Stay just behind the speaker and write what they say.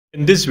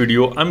In this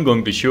video, I'm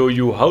going to show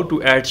you how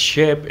to add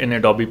shape in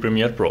Adobe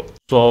Premiere Pro.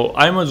 So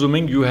I'm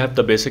assuming you have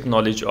the basic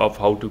knowledge of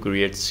how to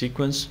create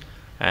sequence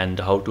and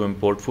how to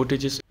import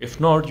footages. If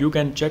not, you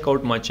can check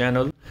out my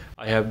channel.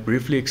 I have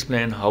briefly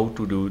explained how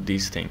to do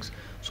these things.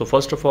 So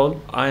first of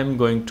all, I am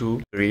going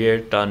to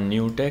create a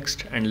new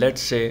text and let's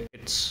say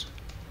it's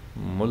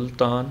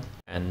Multan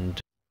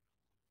and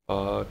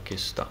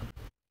Pakistan.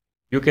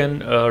 You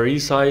can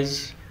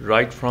resize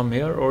right from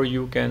here, or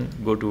you can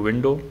go to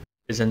window,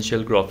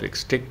 essential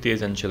graphics, tick the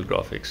essential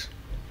graphics.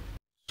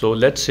 So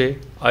let's say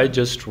I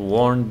just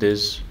want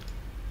this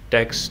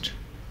text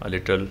a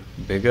little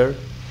bigger,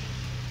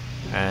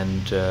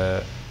 and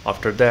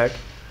after that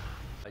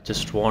I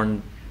just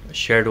want a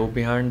shadow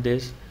behind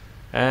this,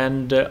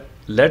 and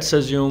let's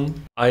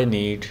assume I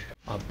need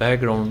a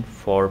background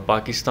for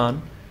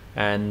Pakistan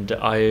and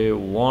I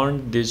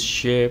want this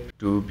shape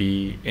to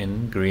be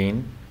in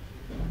green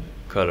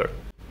color.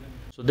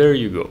 So there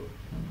you go,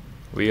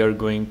 we are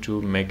going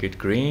to make it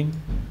green.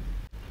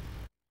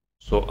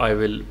 So I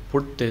will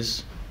put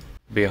this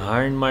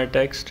behind my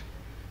text,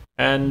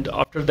 and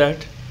after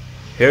that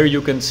here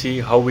you can see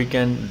how we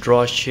can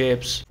draw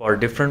shapes for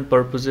different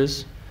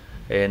purposes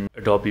in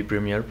Adobe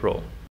Premiere Pro.